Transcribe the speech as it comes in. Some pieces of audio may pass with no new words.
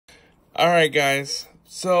Alright guys,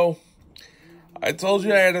 so I told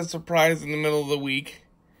you I had a surprise in the middle of the week,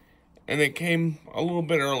 and it came a little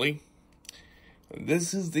bit early.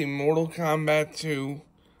 This is the Mortal Kombat 2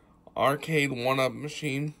 arcade 1-up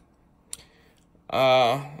machine.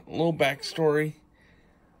 A little backstory.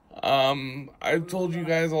 I've told you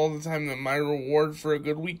guys all the time that my reward for a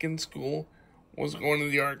good week in school was going to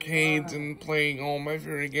the arcades and playing all my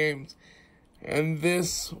favorite games. And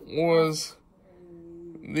this was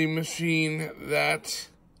the machine that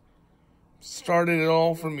started it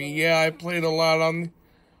all for me. Yeah, I played a lot on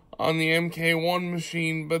the MK1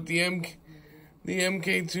 machine, but the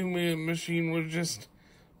MK2 machine was just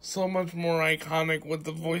so much more iconic, with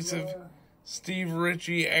the voice of Steve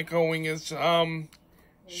Ritchie echoing as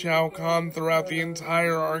Shao Kahn throughout the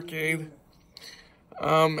entire arcade.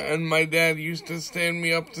 And my dad used to stand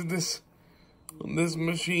me up to this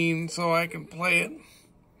machine so I could play it.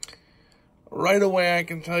 Right away, I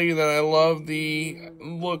can tell you that I love the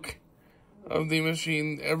look of the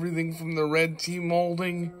machine. Everything from the red T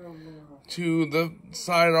molding to the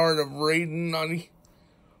side art of Raiden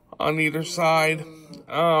on either side.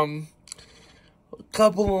 A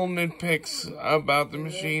couple little nitpicks about the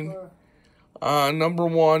machine. Number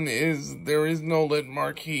one is there is no lit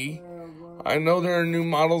marquee. I know there are new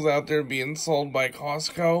models out there being sold by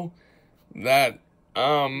Costco that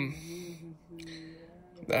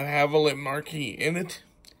have a lit marquee in it.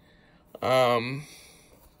 But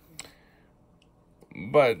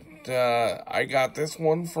I got this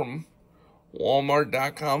one from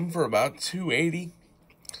Walmart.com for about $2.80.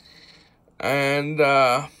 And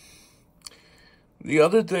the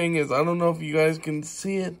other thing is, I don't know if you guys can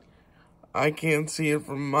see it. I can't see it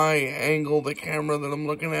from my angle, the camera that I'm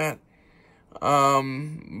looking at.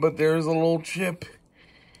 But there's a little chip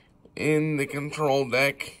in the control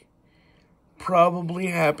deck. Probably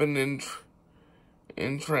happened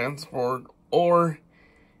in transport or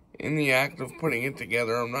in the act of putting it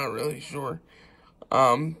together. I'm not really sure.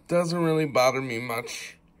 Doesn't really bother me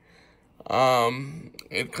much.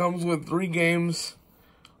 It comes with 3 games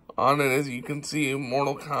on it, as you can see: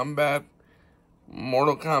 Mortal Kombat,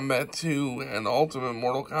 Mortal Kombat 2, and Ultimate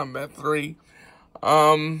Mortal Kombat 3.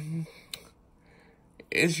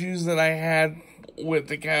 Issues that I had with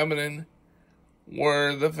the cabinet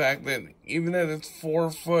were the fact that even at its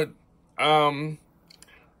 4-foot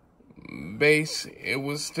base, it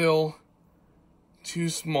was still too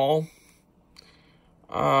small.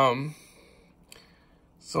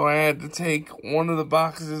 So I had to take one of the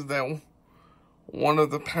boxes that one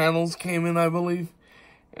of the panels came in, I believe,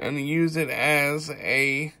 and use it as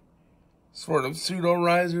a sort of pseudo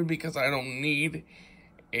riser, because I don't need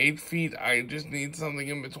 8 feet. I just need something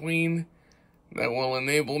in between that will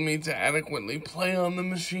enable me to adequately play on the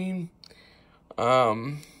machine.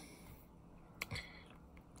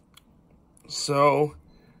 So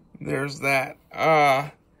there's that.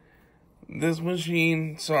 This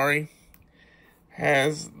machine,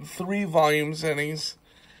 has 3 volume settings.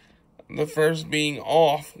 The first being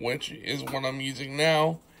off, which is what I'm using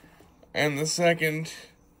now. And the second,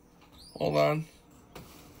 hold on.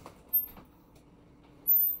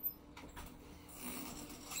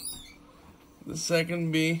 The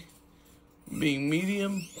second being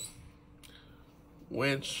medium,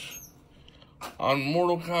 which on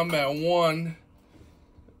Mortal Kombat 1,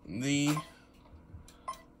 the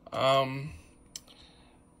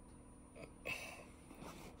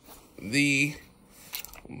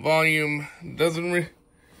volume doesn't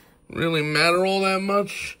really matter all that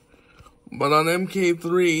much, but on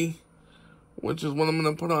MK3, which is what I'm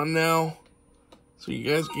going to put on now, so you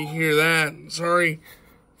guys can hear that. Sorry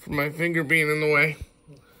for my finger being in the way.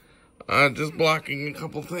 Just blocking a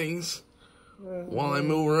couple things while I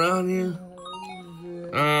move around here.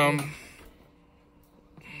 And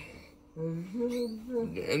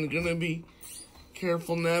gonna be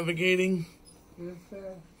careful navigating.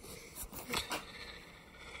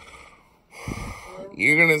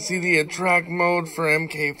 You're gonna see the attract mode for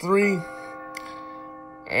MK3,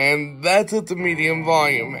 and that's at the medium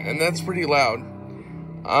volume, and that's pretty loud.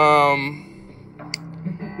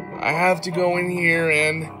 I have to go in here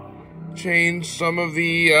and change some of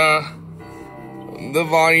the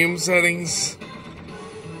volume settings,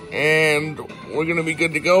 and we're gonna be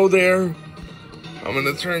good to go there. I'm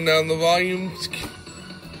gonna turn down the volume.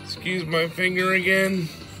 Excuse my finger again.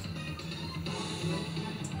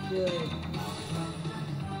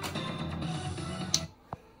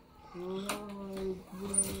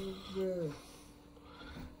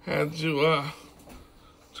 Had to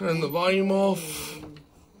turn the volume off.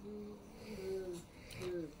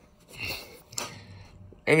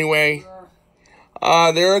 Anyway,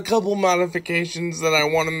 there are a couple modifications that I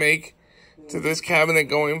want to make to this cabinet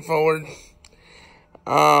going forward.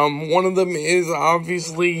 One of them is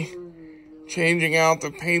obviously changing out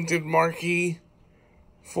the painted marquee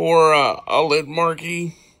for a lit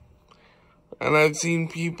marquee. And I've seen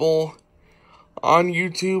people on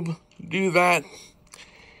YouTube do that.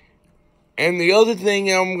 And the other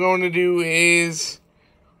thing I'm going to do is,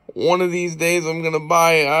 one of these days I'm going to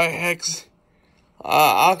buy a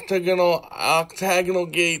octagonal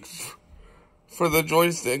gate for the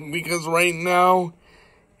joystick, because right now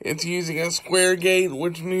it's using a square gate,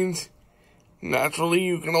 which means naturally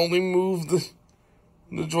you can only move the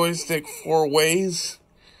joystick 4 ways.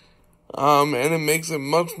 And it makes it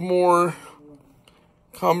much more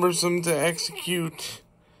cumbersome to execute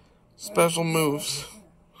special moves.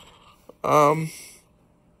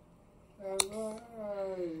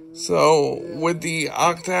 So with the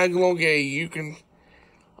octagonal gate, you can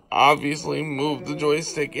obviously move the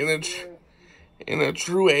joystick in a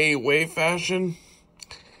true 8-way fashion.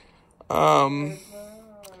 But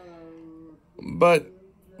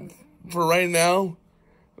for right now,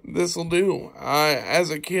 this will do. As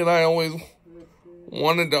a kid, I always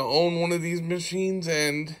wanted to own one of these machines,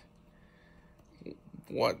 and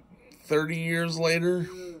 30 years later,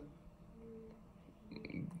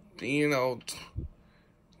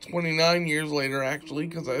 29 years later, actually,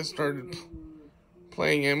 because I started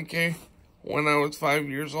playing MK when I was 5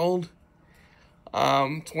 years old.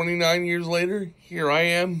 29 years later, here I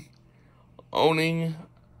am, owning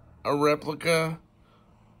a replica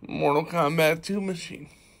Mortal Kombat 2 machine.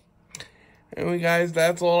 Anyway, guys,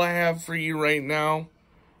 that's all I have for you right now.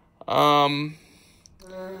 I'll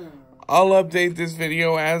update this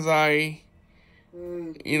video as I,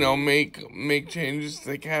 make changes to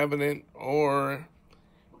the cabinet or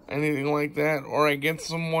anything like that, or I get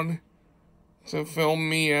someone to film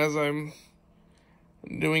me as I'm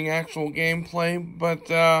doing actual gameplay. But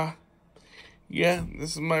yeah,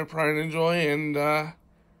 this is my pride and joy, and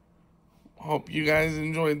hope you guys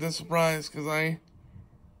enjoyed the surprise, because I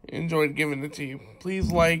enjoyed giving it to you.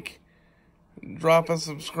 Please like, drop a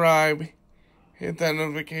subscribe, hit that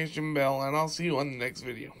notification bell, and I'll see you on the next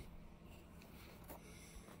video.